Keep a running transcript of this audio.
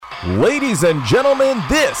Ladies and gentlemen,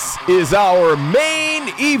 this is our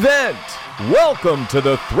main event. Welcome to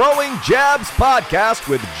the Throwing Jabs podcast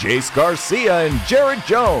with Jace Garcia and Jared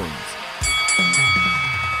Jones.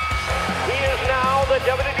 He is now the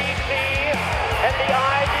WBC and the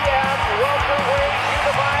IBF welterweight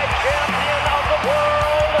unified champion of the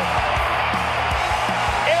world,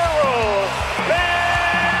 Errol Spence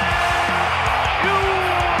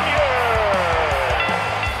Jr.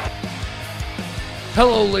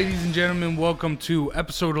 Hello, ladies and gentlemen. Welcome to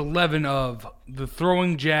episode 11 of the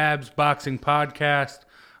Throwing Jabs Boxing Podcast.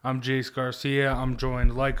 I'm Jace Garcia. I'm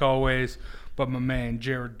joined, like always, by my man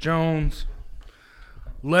Jared Jones.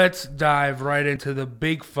 Let's dive right into the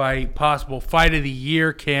big fight, possible fight of the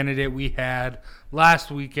year candidate we had last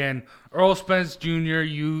weekend. Errol Spence Jr.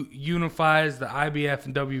 unifies the IBF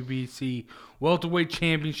and WBC welterweight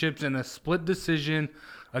championships in a split decision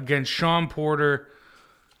against Shawn Porter.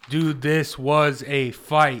 Dude, this was a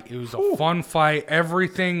fight. It was a fun fight.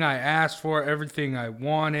 Everything I asked for, everything I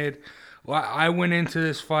wanted. I went into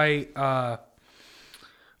this fight. I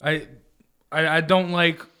don't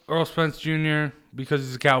like Errol Spence Jr. because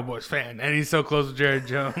he's a Cowboys fan and he's so close to Jared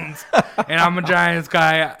Jones. And I'm a Giants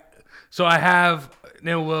guy, so I have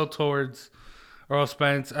ill will towards Errol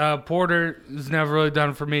Spence. Porter has never really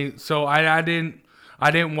done for me, so I didn't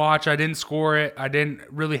watch. I didn't score it. I didn't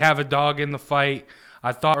really have a dog in the fight.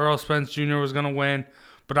 I thought Errol Spence Jr. was going to win,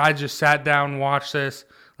 but I just sat down and watched this.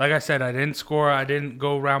 Like I said, I didn't score. I didn't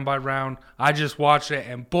go round by round. I just watched it,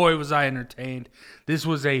 and boy, was I entertained. This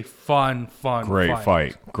was a fun Great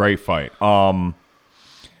fight.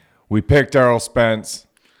 We picked Errol Spence.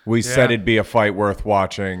 We said it'd be a fight worth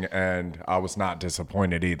watching, and I was not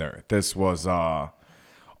disappointed either. This was all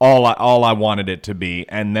I wanted it to be,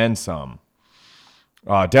 and then some.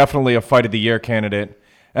 Definitely a fight of the year candidate,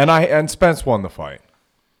 and Spence won the fight.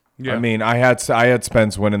 Yeah. I mean, I had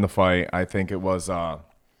Spence winning the fight. I think it was not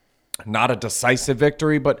a decisive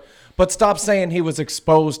victory, but stop saying he was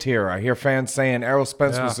exposed here. I hear fans saying Errol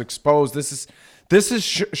Spence was exposed. This is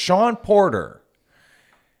Shawn Porter.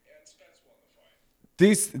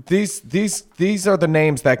 These are the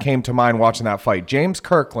names that came to mind watching that fight. James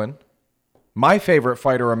Kirkland, my favorite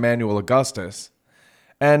fighter, Emmanuel Augustus,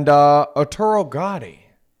 and Arturo Gatti.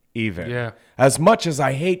 Even as much as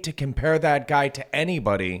I hate to compare that guy to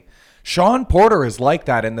anybody, Shawn Porter is like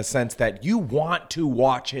that in the sense that you want to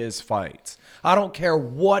watch his fights. I don't care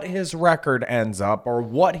what his record ends up or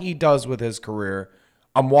what he does with his career.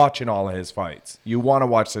 I'm watching all of his fights. You want to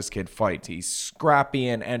watch this kid fight. He's scrappy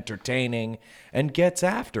and entertaining and gets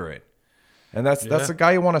after it. And that's the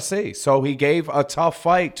guy you want to see. So he gave a tough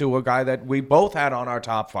fight to a guy that we both had on our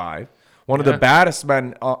top five. One of the baddest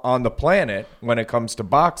men on the planet when it comes to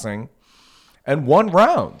boxing, and won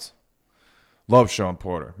rounds. Love Shawn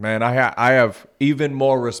Porter. Man, I have even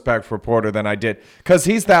more respect for Porter than I did, because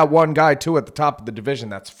he's that one guy, too, at the top of the division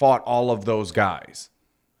that's fought all of those guys.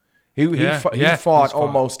 He fought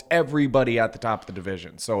almost everybody at the top of the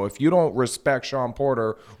division. So if you don't respect Shawn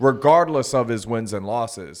Porter, regardless of his wins and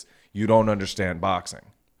losses, you don't understand boxing.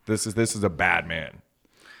 This is a bad man.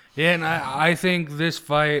 Yeah, and I think this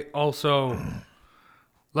fight also,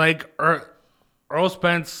 like, Errol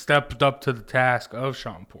Spence stepped up to the task of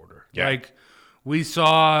Shawn Porter. Yeah. Like, we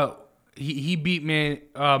saw, he beat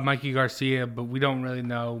Mikey Garcia, but we don't really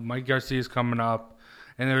know. Mikey Garcia's coming up,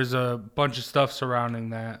 and there's a bunch of stuff surrounding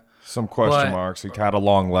that. Some question marks. He had a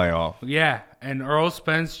long layoff. Yeah, and Errol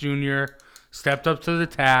Spence Jr. stepped up to the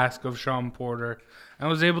task of Shawn Porter and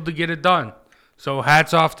was able to get it done. So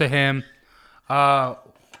hats off to him.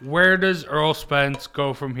 Where does Errol Spence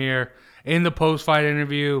go from here? In the post-fight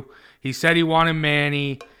interview, he said he wanted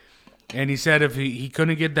Manny, and he said if he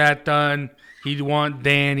couldn't get that done, he'd want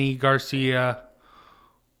Danny Garcia.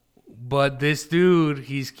 But this dude,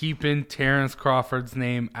 he's keeping Terrence Crawford's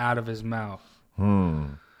name out of his mouth.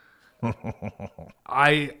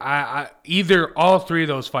 I either all three of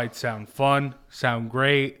those fights sound fun, sound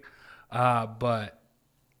great, but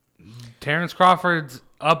Terrence Crawford's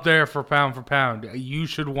up there for pound. You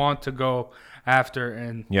should want to go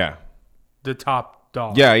after the top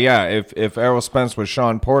dog. Yeah. If Errol Spence was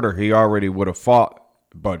Shawn Porter, he already would have fought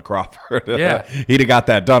Bud Crawford. Yeah. He'd have got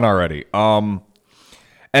that done already. And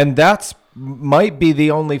that's might be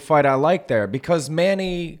the only fight I like there, because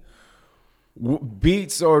Manny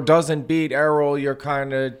beats or doesn't beat Errol, you're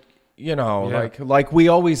kind of, like we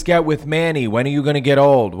always get with Manny. When are you going to get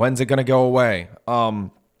old? When's it going to go away?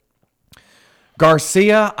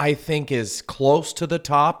 Garcia, I think, is close to the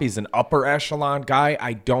top. He's an upper echelon guy.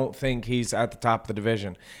 I don't think he's at the top of the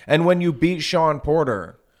division. And when you beat Shawn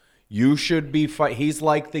Porter, you should be he's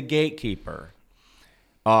like the gatekeeper.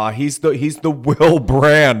 He's the Will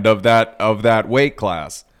Brand of that weight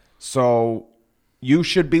class. So you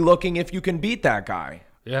should be looking if you can beat that guy.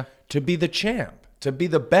 Yeah. To be the champ, to be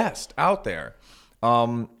the best out there.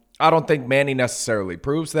 I don't think Manny necessarily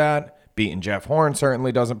proves that. Beating Jeff Horn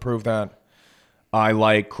certainly doesn't prove that. I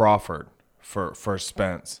like Crawford for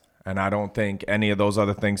Spence, and I don't think any of those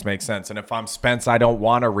other things make sense. And if I'm Spence, I don't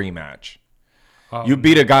want a rematch. You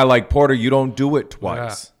beat a guy like Porter, you don't do it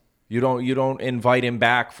twice. Yeah. You don't invite him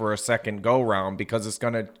back for a second go round because it's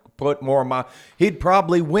going to put more. He'd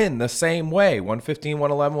probably win the same way, 115,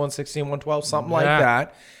 111, 116, 112, something like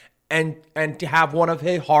that, and to have one of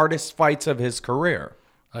his hardest fights of his career.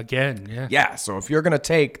 Again, yeah. Yeah, so if you're going to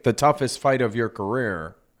take the toughest fight of your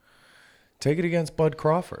career, take it against Bud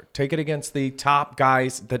Crawford. Take it against the top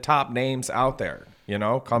guys, the top names out there.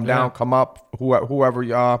 Come down, come up,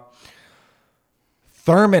 whoever.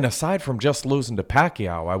 Thurman, aside from just losing to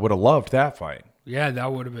Pacquiao, I would have loved that fight. Yeah,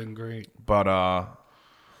 that would have been great. But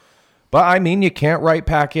I mean, you can't write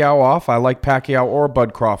Pacquiao off. I like Pacquiao or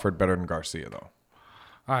Bud Crawford better than Garcia, though.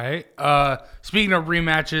 All right. Speaking of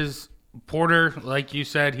rematches, Porter, like you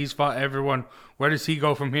said, he's fought everyone. Where does he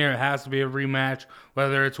go from here? It has to be a rematch,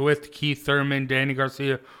 whether it's with Keith Thurman, Danny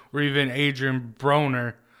Garcia, or even Adrian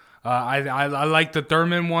Broner. I like the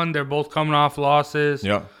Thurman one. They're both coming off losses.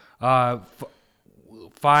 Yeah.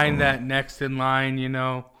 Find that next in line,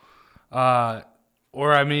 or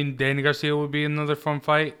I mean, Danny Garcia would be another fun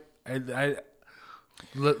fight.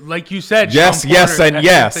 Like you said, yes, Sean Porter, and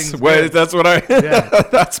yes. Wait, that's what I.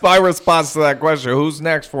 That's my response to that question. Who's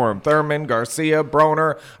next for him? Thurman, Garcia,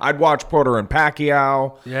 Broner. I'd watch Porter and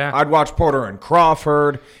Pacquiao. Yeah. I'd watch Porter and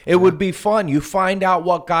Crawford. It would be fun. You find out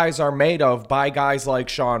what guys are made of by guys like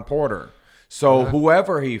Sean Porter. So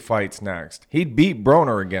whoever he fights next, he'd beat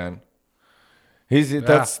Broner again.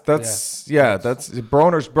 That's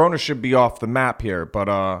Broner should be off the map here,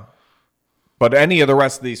 but any of the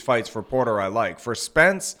rest of these fights for Porter I like. For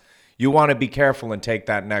Spence, you want to be careful and take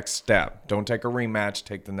that next step. Don't take a rematch,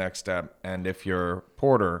 take the next step. And if you're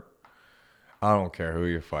Porter, I don't care who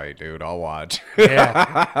you fight, dude. I'll watch.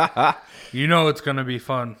 Yeah. It's going to be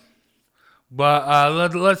fun.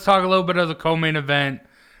 But let's talk a little bit of the co-main event.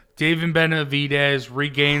 David Benavidez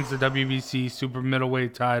regains the WBC super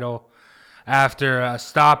middleweight title after a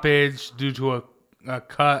stoppage due to a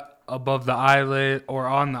cut above the eyelid or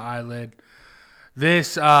on the eyelid.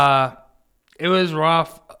 This, it was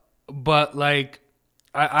rough, but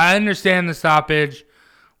I understand the stoppage,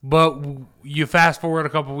 but you fast forward a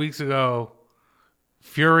couple weeks ago,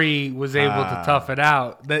 Fury was able to tough it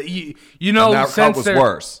out. That that cut was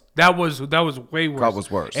worse. That was way worse. Cut was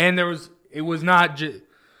worse. And it was not just,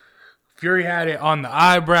 Fury had it on the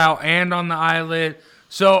eyebrow and on the eyelid.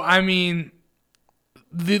 So, I mean,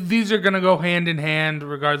 these are going to go hand in hand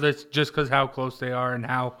regardless, just because how close they are and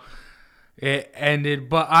how it ended.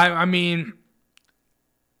 But, I mean,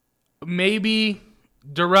 maybe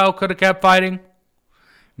Durrell could have kept fighting.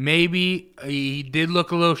 Maybe he did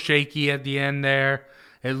look a little shaky at the end there.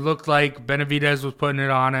 It looked like Benavidez was putting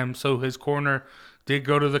it on him, so his corner did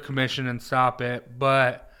go to the commission and stop it.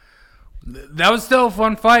 But that was still a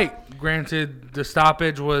fun fight. Granted, the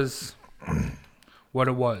stoppage was what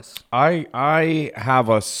it was. I have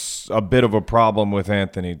a bit of a problem with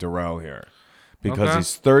Anthony Durrell here because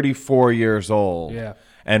he's 34 years old. Yeah.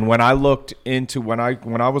 And when I looked into when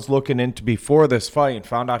I was looking into before this fight and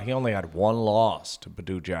found out he only had one loss to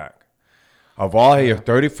Badou Jack. Of all, you're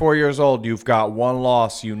 34 years old, you've got one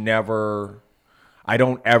loss. I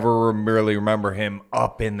don't ever really remember him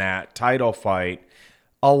up in that title fight.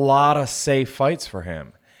 A lot of safe fights for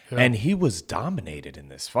him. Yeah. And he was dominated in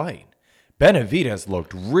this fight. Benavidez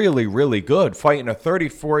looked really, really good fighting a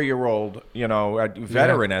 34-year-old,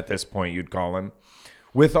 veteran at this point, you'd call him,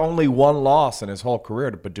 with only one loss in his whole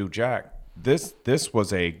career to Badou Jack. This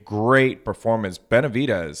was a great performance.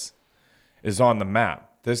 Benavidez is on the map.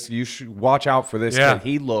 You should watch out for this kid.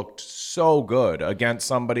 He looked so good against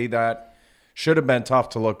somebody that should have been tough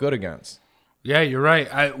to look good against. Yeah, you're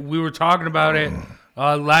right. We were talking about it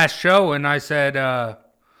last show, and I said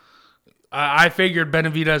I figured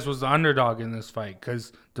Benavidez was the underdog in this fight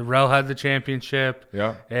because Durrell had the championship.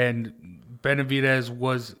 Yeah. And Benavidez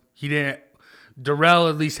Durrell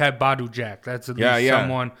at least had Badou Jack. That's at least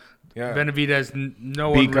someone. Yeah. Benavidez,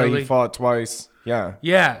 no one really. He fought twice. Yeah.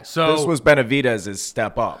 Yeah. So this was Benavidez's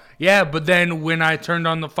step up. Yeah, but then when I turned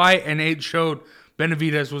on the fight and it showed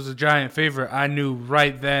Benavidez was a giant favorite, I knew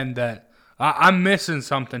right then that I'm missing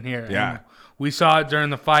something here. Yeah. And we saw it during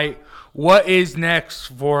the fight. What is next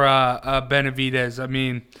for Benavidez? I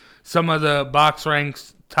mean, some of the box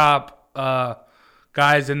ranks top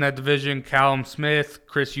guys in that division, Callum Smith,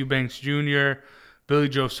 Chris Eubanks Jr., Billy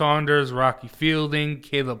Joe Saunders, Rocky Fielding,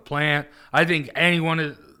 Caleb Plant. I think any one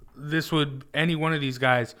of these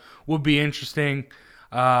guys would be interesting.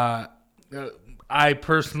 I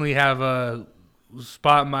personally have a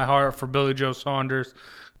spot in my heart for Billy Joe Saunders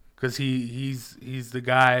because he's the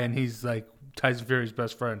guy, and he's like Tyson Fury's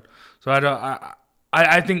best friend. So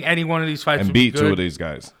I think any one of these fights And would be beat good. 2 of these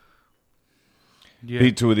guys. Yeah.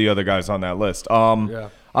 Beat 2 of the other guys on that list.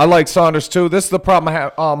 I like Saunders too. This is the problem I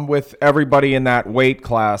have with everybody in that weight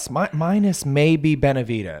class. Minus maybe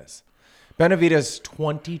Benavidez. Benavidez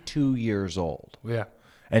 22 years old. Yeah.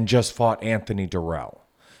 And just fought Anthony Durrell.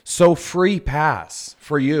 So free pass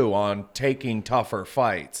for you on taking tougher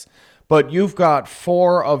fights. But you've got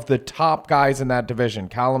 4 of the top guys in that division.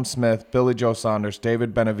 Callum Smith, Billy Joe Saunders,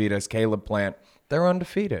 David Benavidez, Caleb Plant. They're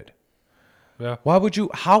undefeated. Yeah.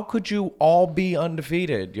 How could you all be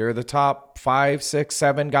undefeated? You're the top 5, 6,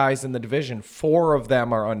 7 guys in the division. 4 of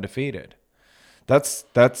them are undefeated. That's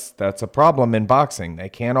a problem in boxing. They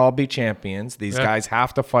can't all be champions. These guys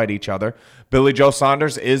have to fight each other. Billy Joe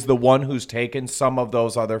Saunders is the one who's taken some of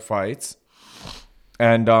those other fights.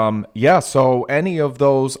 And so any of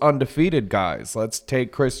those undefeated guys, let's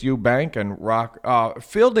take Chris Eubank and Rock.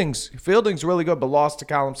 Fielding's really good, but lost to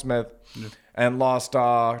Callum Smith and lost to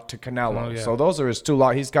Canelo. Oh, yeah. So those are his 2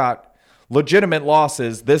 losses. He's got legitimate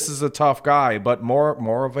losses. This is a tough guy, but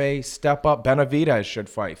more of a step up. Benavidez should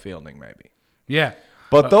fight Fielding maybe. Yeah.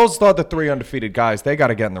 But those are the 3 undefeated guys. They got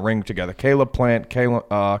to get in the ring together. Caleb Plant,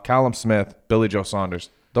 Callum Smith, Billy Joe Saunders.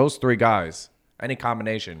 Those 3 guys, any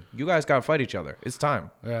combination, you guys got to fight each other. It's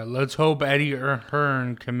time. Yeah, let's hope Eddie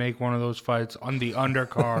Hearn can make one of those fights on the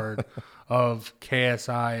undercard of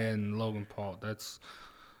KSI and Logan Paul. That's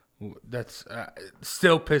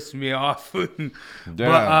still pissing me off.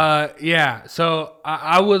 But so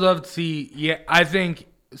I would love to see. Yeah, I think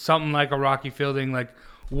something like a Rocky Fielding, like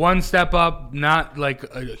one step up, not like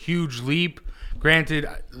a huge leap. Granted,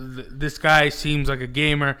 this guy seems like a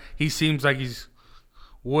gamer. He seems like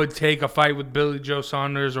would take a fight with Billy Joe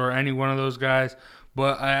Saunders or any one of those guys.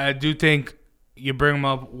 But I do think you bring him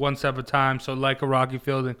up one step at a time. So like a Rocky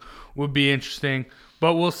Fielding would be interesting.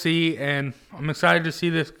 But we'll see. And I'm excited to see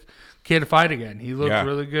this kid fight again. He looked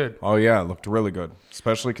really good. Oh, yeah, looked really good,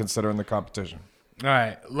 especially considering the competition. All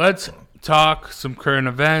right, let's talk some current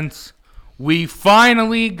events. We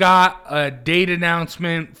finally got a date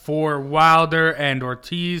announcement for Wilder and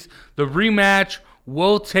Ortiz. The rematch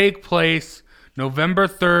will take place November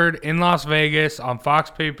 3rd in Las Vegas on Fox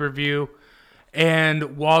Pay-Per-View.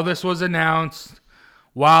 And while this was announced,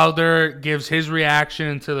 Wilder gives his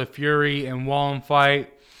reaction to the Fury and Wallin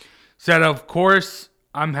fight. Said, of course,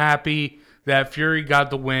 I'm happy that Fury got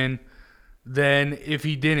the win than if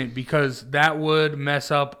he didn't, because that would mess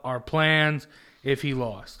up our plans if he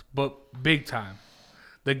lost. But big time.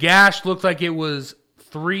 The gash looked like it was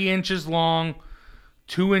 3 inches long,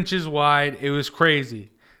 2 inches wide. It was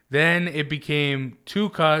crazy. Then it became 2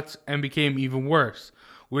 cuts and became even worse.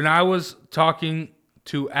 When I was talking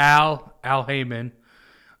to Al Heyman,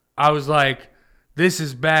 I was like, this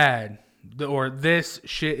is bad, or this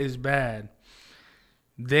shit is bad.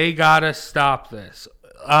 They gotta stop this.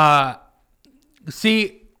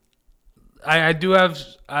 See, I do have,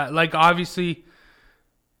 obviously,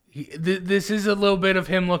 this is a little bit of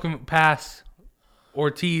him looking past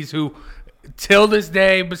Ortiz, who, till this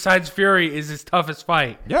day, besides Fury, is his toughest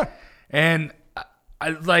fight. Yeah. And,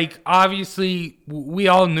 obviously, we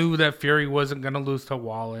all knew that Fury wasn't going to lose to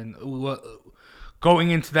Wallin.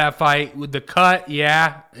 Going into that fight with the cut,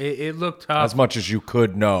 it looked tough. As much as you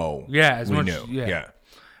could know. Yeah, as we much. knew. Yeah.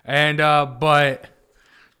 And, but,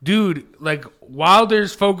 dude,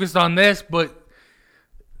 Wilder's focused on this, but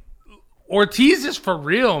Ortiz is for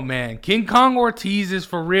real, man. King Kong Ortiz is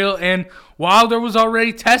for real, and Wilder was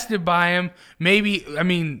already tested by him.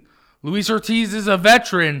 Luis Ortiz is a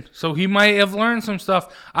veteran, so he might have learned some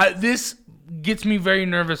stuff. This gets me very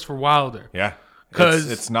nervous for Wilder. Yeah. Because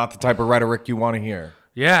it's not the type of rhetoric you want to hear.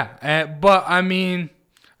 Yeah, but,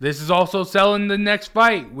 this is also selling the next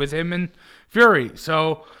fight with him and Fury,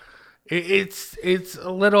 so it's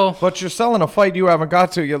a little. But you're selling a fight you haven't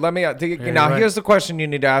got to. Let me now. Right. Here's the question you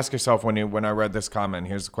need to ask yourself when I read this comment.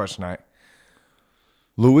 Here's the question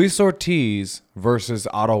Luis Ortiz versus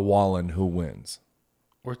Otto Wallin. Who wins?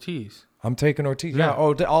 Ortiz. I'm taking Ortiz. Yeah.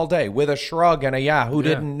 All day with a shrug and a Who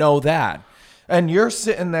didn't know that? And you're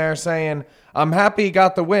sitting there saying, "I'm happy he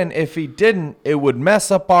got the win. If he didn't, it would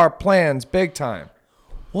mess up our plans big time."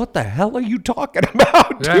 What the hell are you talking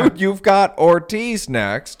about, dude? You've got Ortiz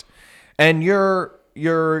next. And you're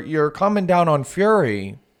coming down on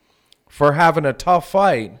Fury for having a tough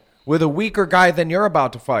fight with a weaker guy than you're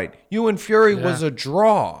about to fight. You and Fury was a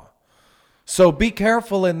draw. So be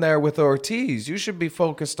careful in there with Ortiz. You should be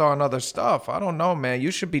focused on other stuff. I don't know, man.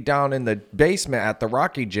 You should be down in the basement at the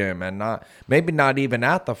Rocky Gym and maybe not even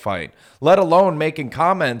at the fight, let alone making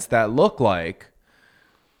comments that look like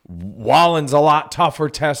Wallen's a lot tougher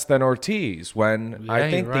test than Ortiz, when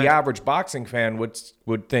I think the average boxing fan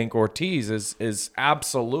would think Ortiz is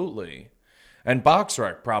absolutely, and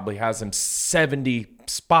BoxRec probably has him 70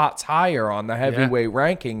 spots higher on the heavyweight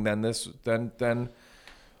ranking than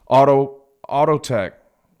Autotech.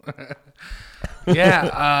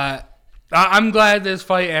 I'm glad this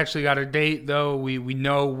fight actually got a date, though. We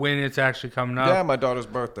know when it's actually coming up. Yeah, my daughter's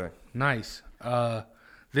birthday. Nice.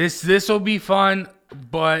 This will be fun,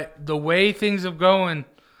 but the way things are going,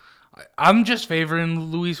 I'm just favoring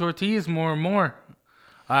Luis Ortiz more and more.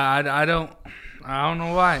 I don't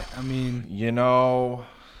know why. I mean,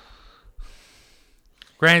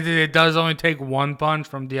 granted, it does only take one punch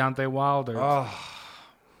from Deontay Wilder.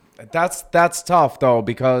 That's tough though,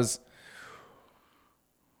 because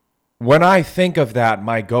when I think of that,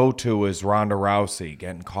 my go-to is Ronda Rousey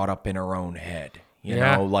getting caught up in her own head. You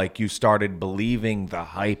know, like you started believing the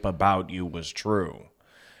hype about you was true.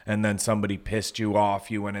 And then somebody pissed you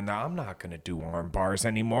off. You went in there, I'm not going to do arm bars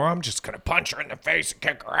anymore. I'm just going to punch her in the face and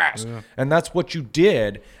kick her ass. Yeah. And that's what you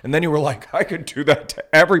did. And then you were like, I could do that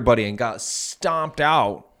to everybody, and got stomped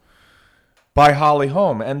out by Holly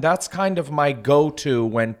Holm. And that's kind of my go-to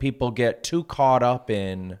when people get too caught up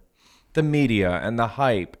in the media and the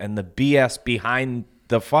hype and the BS behind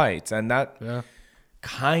the fights. And that...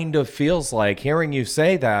 kind of feels like, hearing you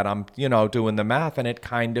say that, I'm, doing the math, and it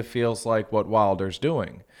kind of feels like what Wilder's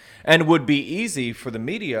doing. And would be easy for the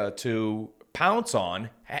media to pounce on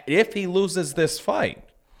if he loses this fight.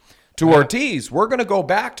 To Ortiz, we're going to go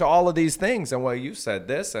back to all of these things, and you said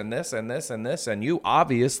this and this and this and this, and you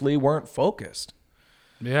obviously weren't focused.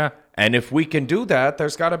 Yeah. And if we can do that,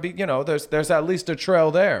 there's got to be, there's at least a trail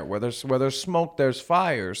there. Where there's smoke, there's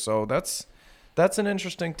fire. So that's an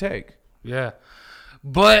interesting take. Yeah.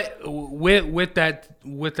 But with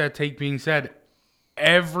that take being said,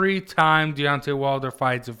 every time Deontay Wilder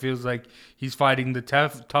fights, it feels like he's fighting the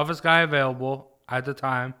toughest guy available at the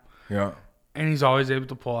time. Yeah. And he's always able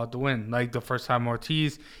to pull out the win. Like the first time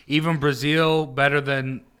Ortiz, even Brazil, better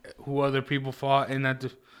than who other people fought in that,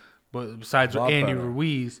 but besides Andy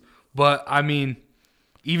Ruiz. But I mean,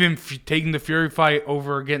 even taking the Fury fight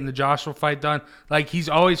over getting the Joshua fight done, like he's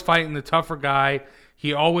always fighting the tougher guy.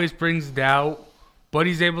 He always brings doubt, but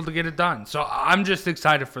he's able to get it done. So I'm just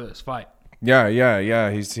excited for this fight. Yeah.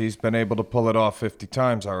 He's been able to pull it off 50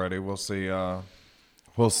 times already. We'll see.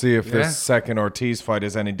 We'll see if this second Ortiz fight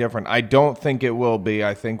is any different. I don't think it will be.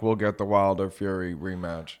 I think we'll get the Wilder Fury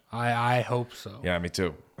rematch. I hope so. Yeah, me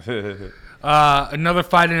too. Another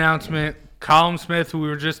fight announcement. Callum Smith, who we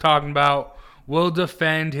were just talking about, will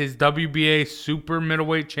defend his WBA Super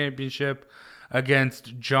Middleweight Championship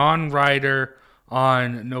against John Ryder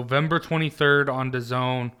on November 23rd on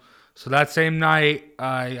DAZN. So that same night,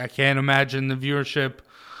 I can't imagine the viewership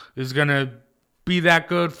is going to be that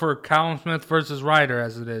good for Callum Smith versus Ryder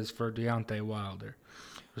as it is for Deontay Wilder.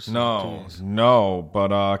 No,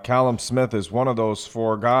 but Callum Smith is one of those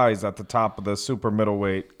four guys at the top of the super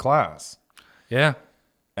middleweight class. Yeah.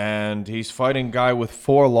 And he's fighting a guy with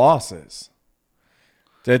 4 losses.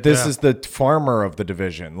 This is the farmer of the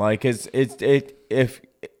division. Like,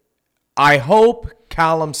 I hope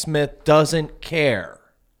Callum Smith doesn't care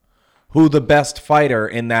who the best fighter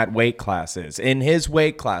in that weight class is. In his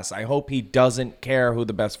weight class, I hope he doesn't care who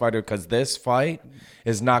the best fighter, because this fight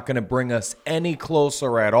is not going to bring us any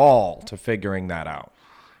closer at all to figuring that out.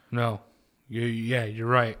 No. You're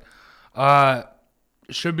right.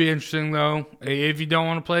 Should be interesting, though. If you don't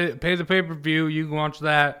want to pay the pay-per-view, you can watch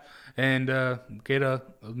that and get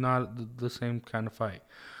not the same kind of fight.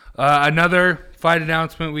 Another fight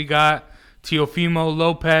announcement we got. Teofimo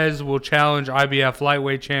Lopez will challenge IBF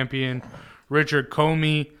lightweight champion Richard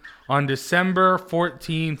Comey on December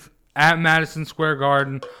 14th at Madison Square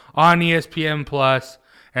Garden on ESPN+.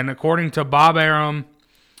 And according to Bob Arum,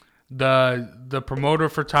 the promoter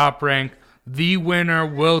for Top Rank, the winner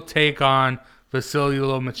will take on Vasily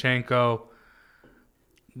Lomachenko,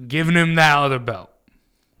 giving him that other belt,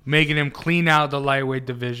 making him clean out the lightweight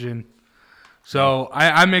division. So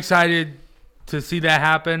I'm excited to see that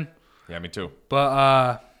happen. Yeah, me too. But,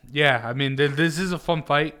 I mean, this is a fun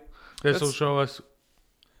fight. This will show us.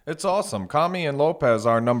 It's awesome. Kami and Lopez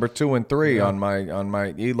are number 2 and 3 on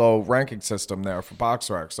my ELO ranking system there for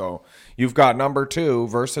BoxRec. So you've got number 2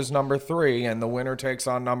 versus number 3, and the winner takes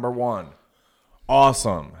on number 1.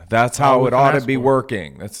 Awesome. That's how it ought to be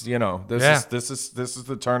working. That's this is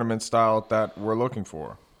the tournament style that we're looking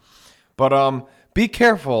for. But Be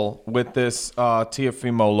careful with this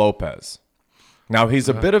Teofimo Lopez. Now, he's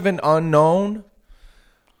a bit of an unknown,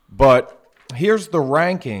 but here's the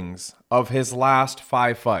rankings of his last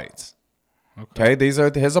 5 fights. Okay, these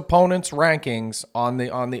are his opponent's rankings on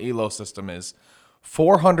the ELO system is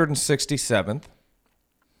 467th,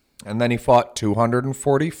 and then he fought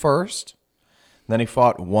 241st, then he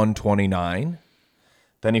fought 129,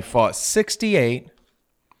 then he fought 68,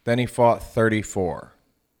 then he fought 34.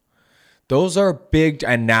 Those are big,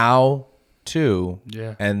 and now 2,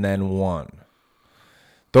 and then 1.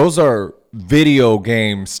 Those are video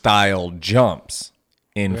game style jumps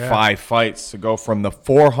in 5 fights to go from the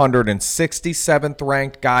 467th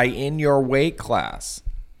ranked guy in your weight class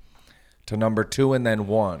to number 2 and then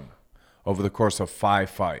 1 over the course of 5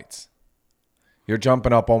 fights. You're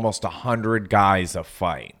jumping up almost 100 guys a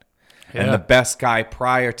fight. Yeah. And the best guy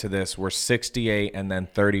prior to this were 68 and then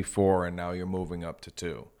 34, and now you're moving up to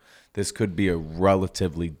 2. This could be a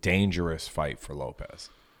relatively dangerous fight for Lopez.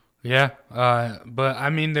 Yeah, but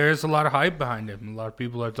I mean, there's a lot of hype behind him. A lot of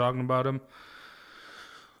people are talking about him.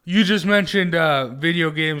 You just mentioned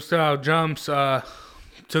video game style jumps. To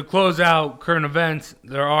close out current events,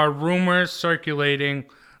 there are rumors circulating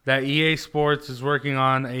that EA Sports is working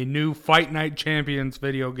on a new Fight Night Champions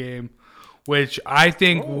video game, which I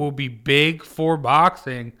think will be big for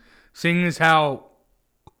boxing, seeing as how,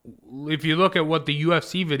 if you look at what the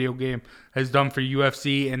UFC video game has done for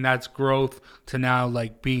UFC and that's growth to now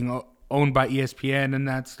like being owned by ESPN and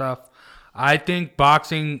that stuff, I think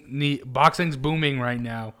boxing's booming right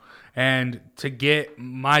now. And to get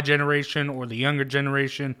my generation or the younger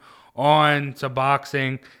generation on to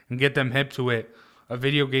boxing and get them hip to it, a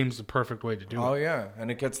video game is the perfect way to do it. Oh, yeah. And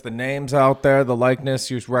it gets the names out there, the likeness.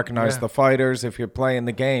 You recognize the fighters. If you're playing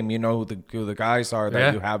the game, you know who the guys are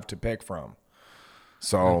that you have to pick from.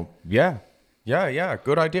 So, yeah.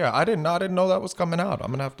 Good idea. I didn't know that was coming out. I'm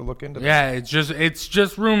going to have to look into that. Yeah, it's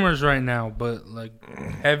just rumors right now, but like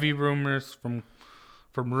heavy rumors from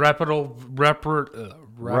reputable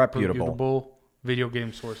video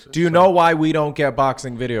game sources. Do you know why we don't get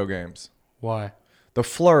boxing video games? Why? The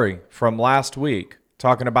flurry from last week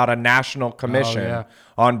talking about a national commission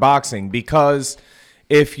on boxing. Because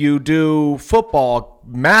if you do football,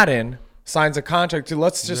 Madden signs a contract to,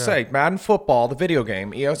 let's just say, Madden football, the video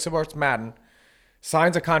game, EA Sports Madden,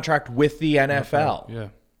 signs a contract with the NFL. Yeah.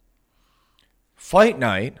 Fight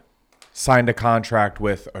Night signed a contract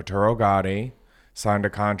with Arturo Gatti, signed a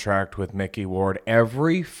contract with Mickey Ward.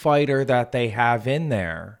 Every fighter that they have in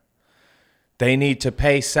there, they need to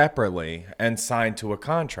pay separately and sign to a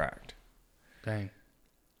contract. Dang.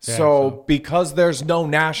 Yeah, so because there's no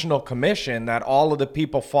national commission that all of the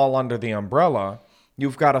people fall under the umbrella,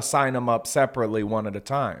 you've got to sign them up separately one at a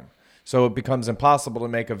time. So it becomes impossible to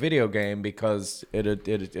make a video game because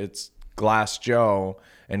it's Glass Joe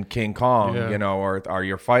and King Kong, or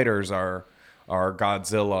your fighters are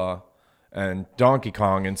Godzilla and Donkey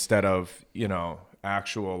Kong instead of,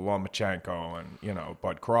 actual Lomachenko and,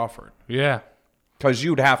 Bud Crawford. Yeah. Because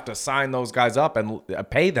you'd have to sign those guys up and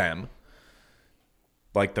pay them.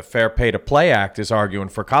 Like the Fair Pay to Play Act is arguing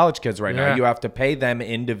for college kids right now. You have to pay them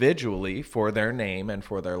individually for their name and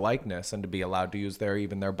for their likeness and to be allowed to use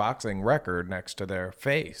even their boxing record next to their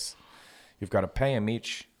face. You've got to pay them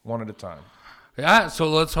each one at a time. Yeah, so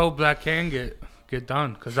let's hope that can get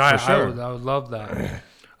done because I would love that.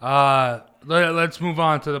 Let's move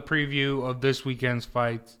on to the preview of this weekend's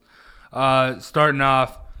fights. Starting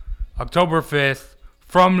off October 5th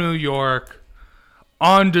from New York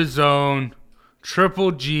on DAZN. Triple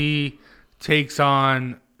G takes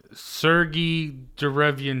on Sergey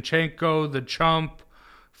Derevyanchenko, the chump,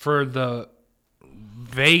 for the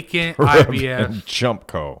vacant IBF.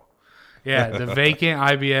 Chumpko. Yeah, the vacant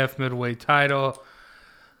IBF middleweight title.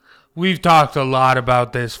 We've talked a lot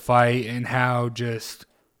about this fight and how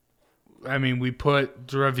we put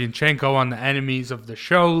Derevyanchenko on the enemies of the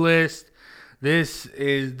show list. This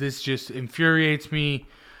just infuriates me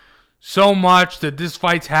so much that this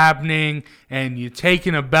fight's happening and you're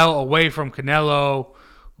taking a belt away from Canelo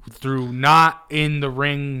through not in the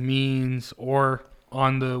ring means or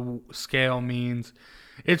on the scale means.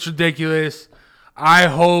 It's ridiculous. I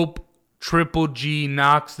hope Triple G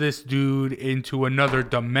knocks this dude into another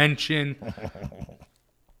dimension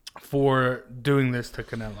for doing this to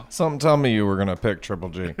Canelo. Something tell me you were going to pick Triple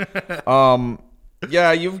G.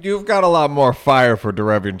 Yeah, you've got a lot more fire for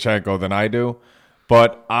Derevyanchenko than I do.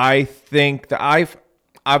 But I think that I've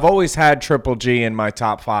always had Triple G in my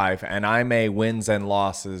top 5, and I'm a wins and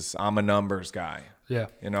losses. I'm a numbers guy. Yeah.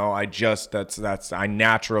 You know, I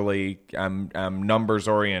naturally am numbers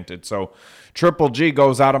oriented. So Triple G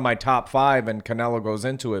goes out of my top 5 and Canelo goes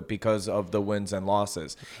into it because of the wins and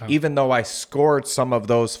losses. Even though I scored some of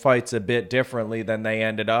those fights a bit differently than they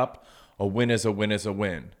ended up, a win is a win is a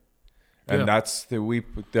win. And that's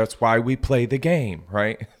why we play the game,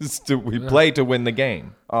 right? We play to win the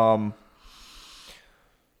game.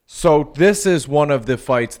 So this is one of the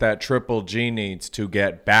fights that Triple G needs to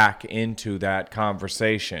get back into that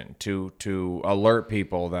conversation to alert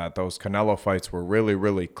people that those Canelo fights were really,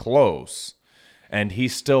 really close. And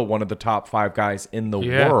he's still one of the top 5 guys in the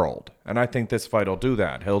world. And I think this fight will do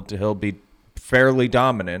that. He'll be fairly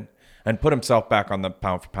dominant and put himself back on the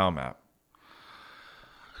pound-for-pound map.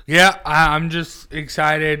 Yeah, I'm just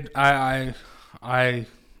excited. I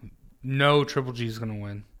know Triple G is going to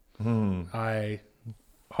win. I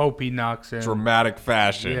hope he knocks in. Dramatic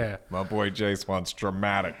fashion. Yeah. My boy Jace wants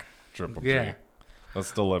dramatic Triple G. Yeah.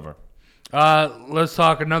 Let's deliver. Let's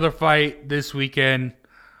talk another fight this weekend.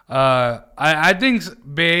 I think's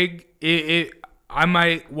big. I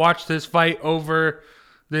might watch this fight over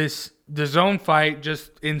the zone fight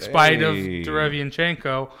just in spite of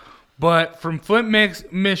Derevianchenko. But from Flint,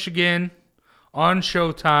 Michigan, on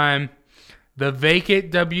Showtime, the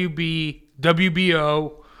vacant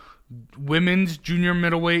WBO women's junior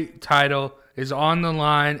middleweight title is on the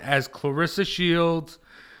line as Clarissa Shields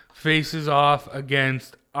faces off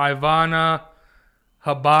against Ivana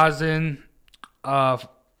Habazin.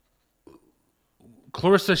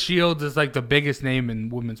 Clarissa Shields is like the biggest name in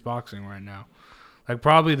women's boxing right now. Like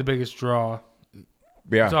probably the biggest draw.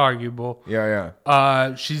 Yeah. It's arguable. Yeah.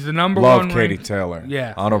 She's the number Love one. Katie ranked, Taylor.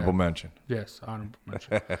 Yeah. Honorable mention. Yes, honorable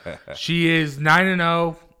mention. She is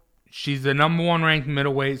 9-0. She's the number 1 ranked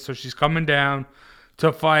middleweight, so she's coming down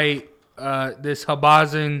to fight this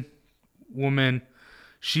Habazin woman.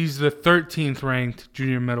 She's the 13th ranked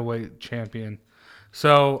junior middleweight champion.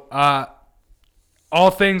 So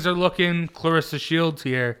all things are looking Clarissa Shields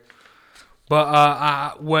here. But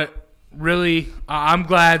I'm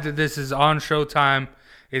glad that this is on Showtime.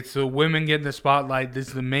 It's the women getting the spotlight. This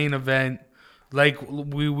is the main event. Like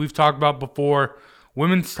we've talked about before,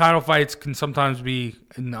 women's title fights can sometimes be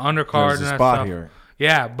in the undercard. There's a and that spot stuff. here.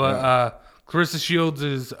 Yeah, but Clarissa Shields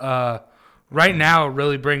is right now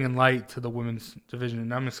really bringing light to the women's division,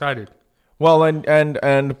 and I'm excited. Well,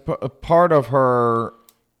 and part of her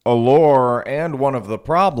allure and one of the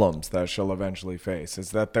problems that she'll eventually face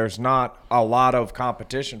is that there's not a lot of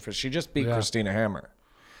competition for. She just beat Christina Hammer.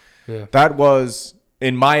 Yeah. That was,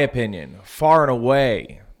 in my opinion, far and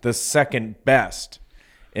away the second best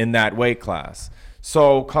in that weight class.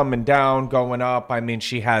 So coming down, going up, I mean,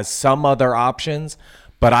 she has some other options,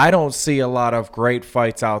 but I don't see a lot of great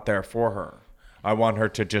fights out there for her. I want her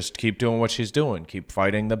to just keep doing what she's doing, keep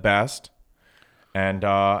fighting the best,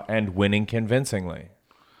 and winning convincingly.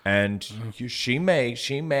 And she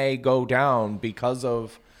may go down because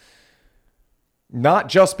of, not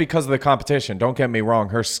just because of the competition. Don't get me wrong.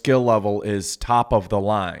 Her skill level is top of the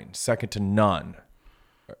line, second to none.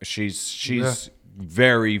 She's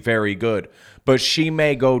very, very good. But she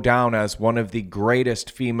may go down as one of the greatest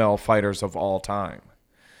female fighters of all time.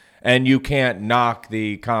 And you can't knock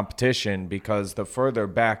the competition because the further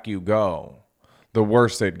back you go, the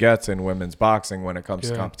worse it gets in women's boxing when it comes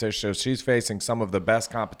to competition. So she's facing some of the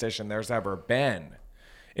best competition there's ever been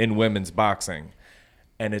in women's boxing,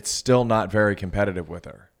 and it's still not very competitive with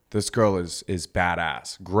her. This girl is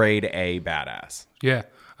badass, grade A badass. Yeah,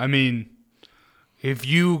 I mean, if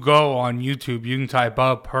you go on YouTube, you can type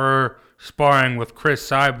up her sparring with Chris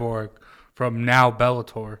Cyborg from Now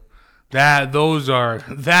Bellator.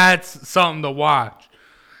 That's something to watch.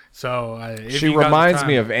 So she reminds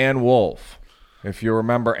me of Ann Wolfe. If you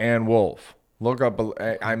remember Ann Wolfe, look up.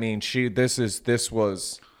 I mean, this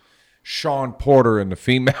was Sean Porter in the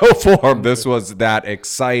female form. This was that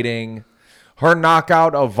exciting. Her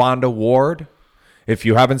knockout of Vonda Ward. If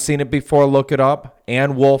you haven't seen it before, look it up.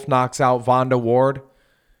 Ann Wolfe knocks out Vonda Ward.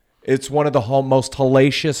 It's one of the most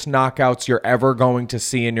hellacious knockouts you're ever going to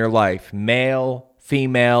see in your life. Male,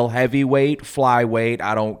 female, heavyweight, flyweight,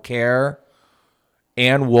 I don't care.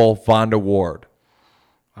 Ann Wolfe, Vonda Ward.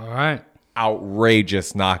 All right.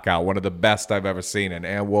 Outrageous knockout. One of the best I've ever seen. And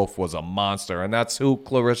Ann Wolfe was a monster. And that's who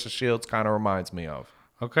Clarissa Shields kind of reminds me of.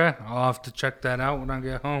 Okay. I'll have to check that out when I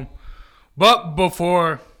get home. But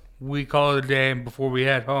before we call it a day and before we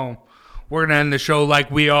head home, we're going to end the show like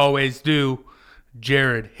we always do.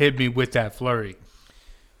 Jared, hit me with that flurry.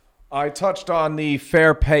 I touched on the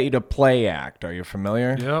Fair Pay to Play Act. Are you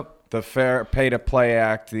familiar? Yep. The Fair Pay to Play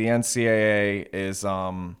Act, the NCAA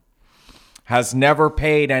has never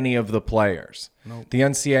paid any of the players. Nope. The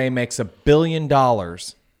NCAA makes $1 billion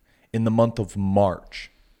in the month of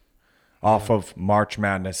March off of March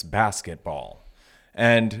Madness basketball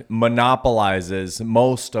and monopolizes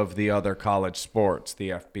most of the other college sports. The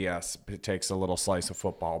FBS takes a little slice of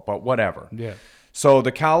football, but whatever. Yeah. So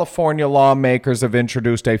the California lawmakers have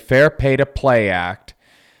introduced a Fair Pay to Play Act,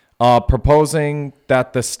 proposing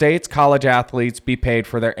that the state's college athletes be paid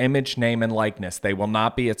for their image, name, and likeness. They will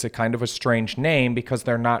not be. It's a kind of a strange name because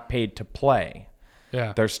they're not paid to play.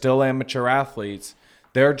 Yeah. They're still amateur athletes.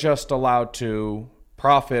 They're just allowed to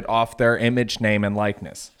profit off their image, name, and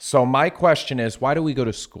likeness. So my question is, why do we go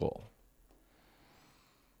to school?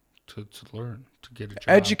 To learn, to get a job.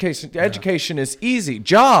 Education is easy.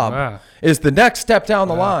 Job is the next step down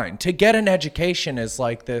the line. To get an education is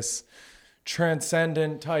like this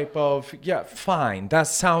transcendent type of, fine, that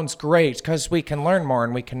sounds great because we can learn more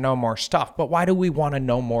and we can know more stuff. But why do we want to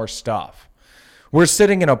know more stuff? We're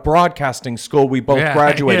sitting in a broadcasting school we both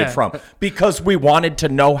graduated from because we wanted to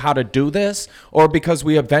know how to do this, or because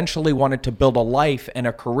we eventually wanted to build a life and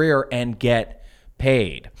a career and get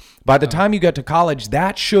paid. By the time you get to college,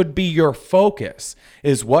 that should be your focus,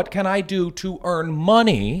 is what can I do to earn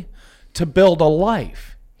money to build a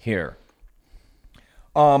life here?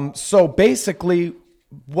 So basically,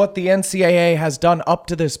 what the NCAA has done up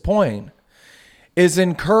to this point is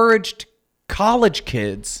encouraged college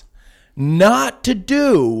kids not to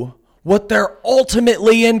do what they're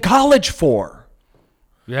ultimately in college for.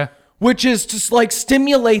 Yeah. Which is to like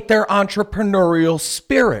stimulate their entrepreneurial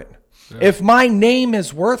spirit. Yeah. If my name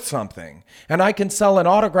is worth something and I can sell an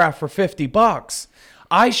autograph for $50,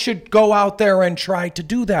 I should go out there and try to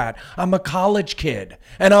do that. I'm a college kid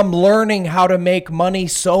and I'm learning how to make money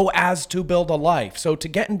so as to build a life. So to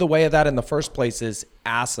get in the way of that in the first place is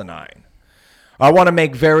asinine. I want to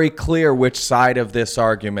make very clear which side of this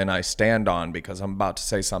argument I stand on because I'm about to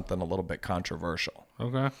say something a little bit controversial.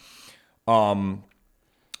 Okay.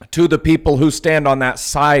 To the people who stand on that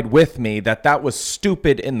side with me, that was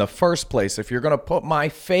stupid in the first place. If you're going to put my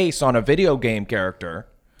face on a video game character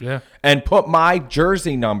and put my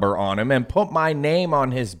jersey number on him and put my name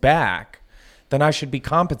on his back, then I should be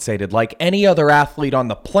compensated. Like any other athlete on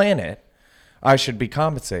the planet, I should be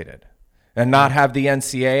compensated. And not have the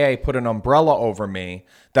NCAA put an umbrella over me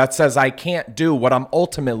that says I can't do what I'm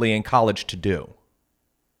ultimately in college to do,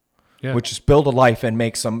 which is build a life and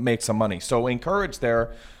make some money. So encourage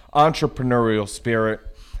their entrepreneurial spirit.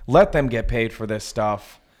 Let them get paid for this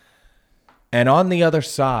stuff. And on the other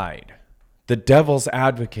side, the devil's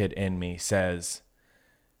advocate in me says,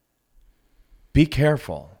 be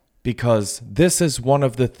careful, because this is one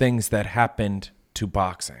of the things that happened to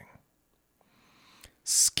boxing.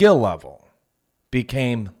 Skill level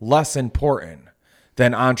became less important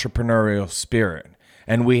than entrepreneurial spirit.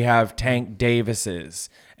 And we have Tank Davises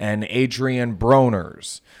and Adrian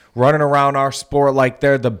Broners running around our sport like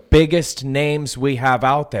they're the biggest names we have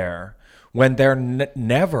out there when they're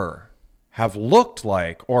never have looked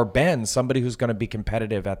like or been somebody who's going to be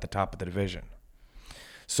competitive at the top of the division.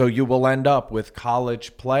 So you will end up with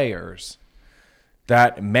college players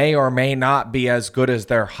that may or may not be as good as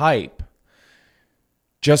their hype.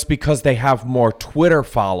 Just because they have more Twitter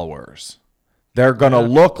followers, they're going to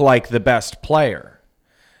look like the best player.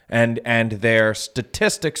 And their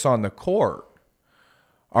statistics on the court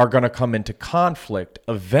are going to come into conflict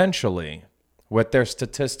eventually with their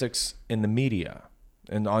statistics in the media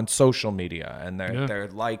and on social media. And their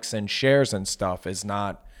likes and shares and stuff is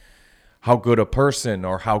not how good a person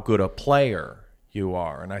or how good a player you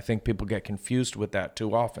are. And I think people get confused with that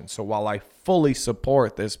too often. So while I fully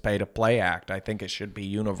support this pay-to-play act, I think it should be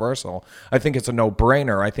universal. I think it's a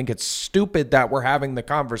no-brainer. I think it's stupid that we're having the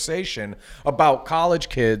conversation about college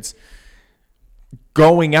kids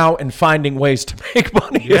going out and finding ways to make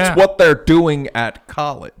money. It's what they're doing at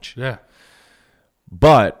college. Yeah.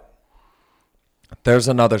 But there's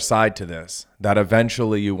another side to this that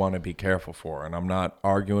eventually you want to be careful for. And I'm not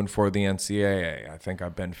arguing for the NCAA. I think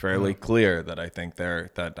I've been fairly clear that I think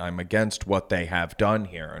that I'm against what they have done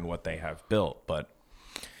here and what they have built. But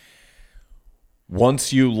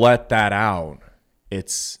once you let that out,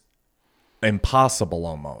 it's impossible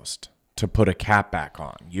almost to put a cap back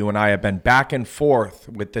on. You and I have been back and forth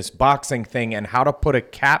with this boxing thing and how to put a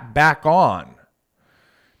cap back on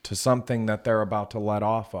to something that they're about to let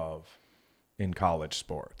off of in college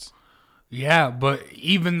sports. Yeah, but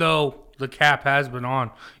even though the cap has been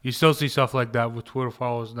on, you still see stuff like that with Twitter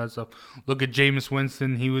followers and that stuff. Look at Jameis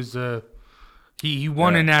Winston. He was he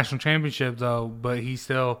won a national championship though, but he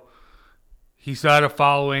still had a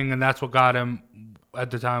following, and that's what got him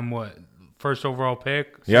at the time first overall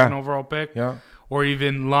pick, second overall pick. Yeah. or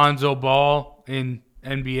even Lonzo Ball in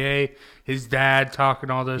NBA. His dad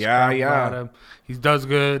talking all this crap about him. He does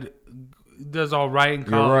good. He does all right in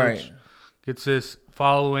college. You're right. Gets this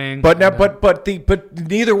following. But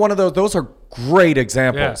neither one of those are great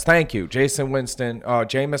examples. Yeah. Thank you,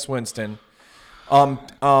 Jameis Winston.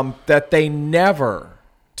 That they never,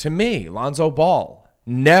 to me, Lonzo Ball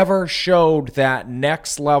never showed that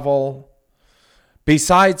next level.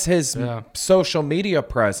 Besides his social media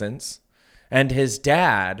presence and his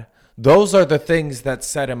dad, those are the things that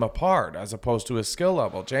set him apart as opposed to his skill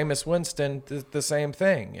level. Jameis Winston, the same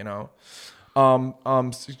thing, you know.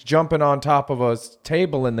 Jumping on top of a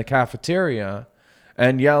table in the cafeteria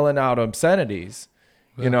and yelling out obscenities,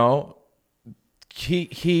 you know.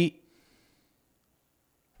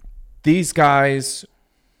 These guys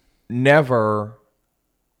never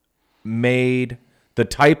made the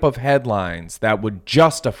type of headlines that would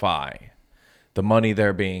justify the money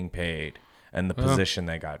they're being paid and the position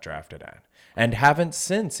they got drafted at. And haven't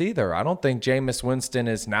since either. I don't think Jameis Winston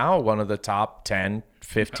is now one of the top 10,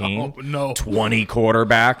 15, 20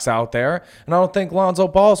 quarterbacks out there. And I don't think Lonzo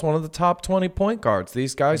Ball is one of the top 20 point guards.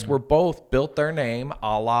 These guys were both built their name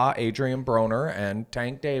a la Adrian Broner and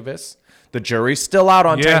Tank Davis. The jury's still out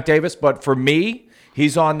on Tank Davis, but for me,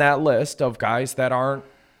 he's on that list of guys that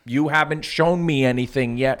you haven't shown me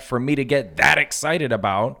anything yet for me to get that excited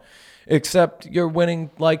about, except you're winning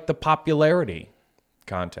like the popularity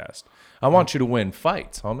contest. I want you to win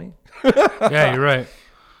fights, homie. Yeah, you're right.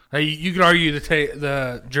 You could argue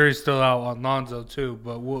the jury's still out on Lonzo too,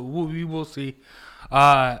 but we will see.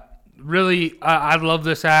 Really, I love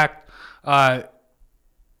this act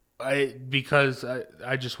because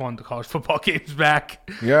I just want the college football games back.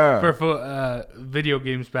 Yeah. For video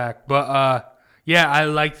games back. But yeah, I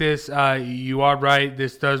like this. You are right.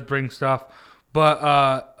 This does bring stuff,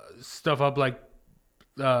 but stuff up like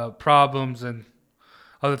problems and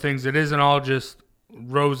other things. It isn't all just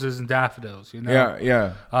roses and daffodils, you know?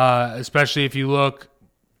 Yeah. Especially if you look,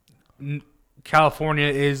 California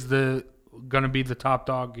is going to be the top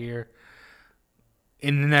dog here.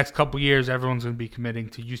 In the next couple years, everyone's going to be committing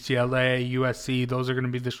to UCLA, USC. Those are going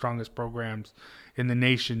to be the strongest programs in the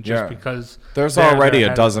nation just because there's already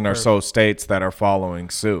a dozen or so states that are following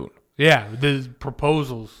suit. Yeah, the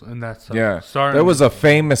proposals and that stuff. Yeah, there was a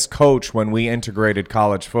famous coach when we integrated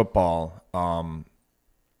college football.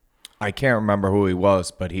 I can't remember who he was,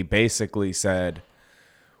 but he basically said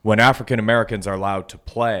when African Americans are allowed to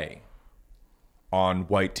play on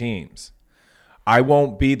white teams, I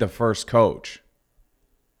won't be the first coach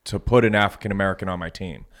to put an African American on my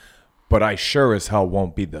team, but I sure as hell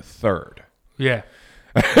won't be the third. Yeah.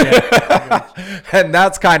 And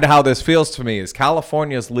that's kind of how this feels to me is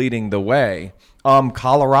California's leading the way.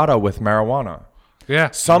 Colorado with marijuana.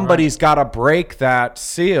 Yeah. Somebody's got to break that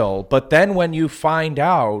seal. But then when you find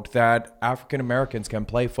out that African Americans can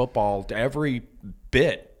play football every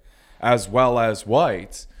bit as well as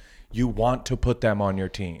whites, you want to put them on your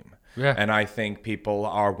team. Yeah. And I think people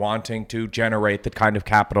are wanting to generate the kind of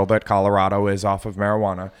capital that Colorado is off of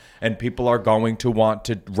marijuana. And people are going to want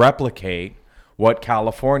to replicate what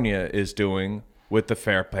California is doing with the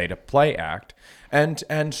Fair Pay to Play Act.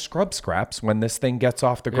 And scrub scraps, when this thing gets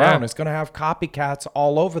off the ground, it's going to have copycats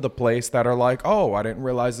all over the place that are like, oh, I didn't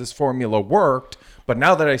realize this formula worked, but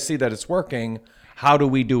now that I see that it's working, how do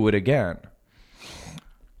we do it again?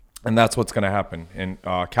 And that's what's going to happen. And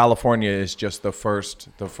California is just the first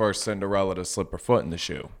Cinderella to slip her foot in the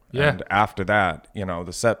shoe. Yeah. And after that, you know,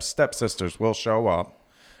 the stepsisters will show up,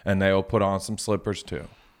 and they'll put on some slippers too.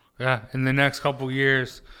 Yeah, in the next couple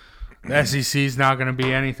years, the SEC is not going to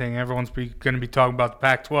be anything. Everyone's going to be talking about the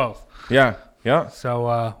Pac-12. Yeah.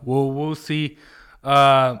 So we'll see.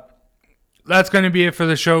 That's going to be it for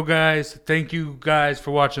the show, guys. Thank you guys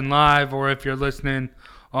for watching live, or if you're listening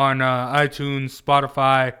on iTunes,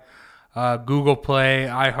 Spotify, Google Play,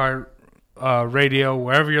 iHeart Radio,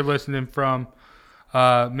 wherever you're listening from.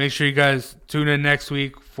 Make sure you guys tune in next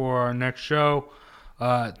week for our next show.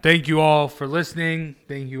 Thank you all for listening.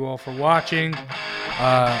 Thank you all for watching.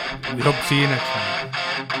 We hope to see you next time.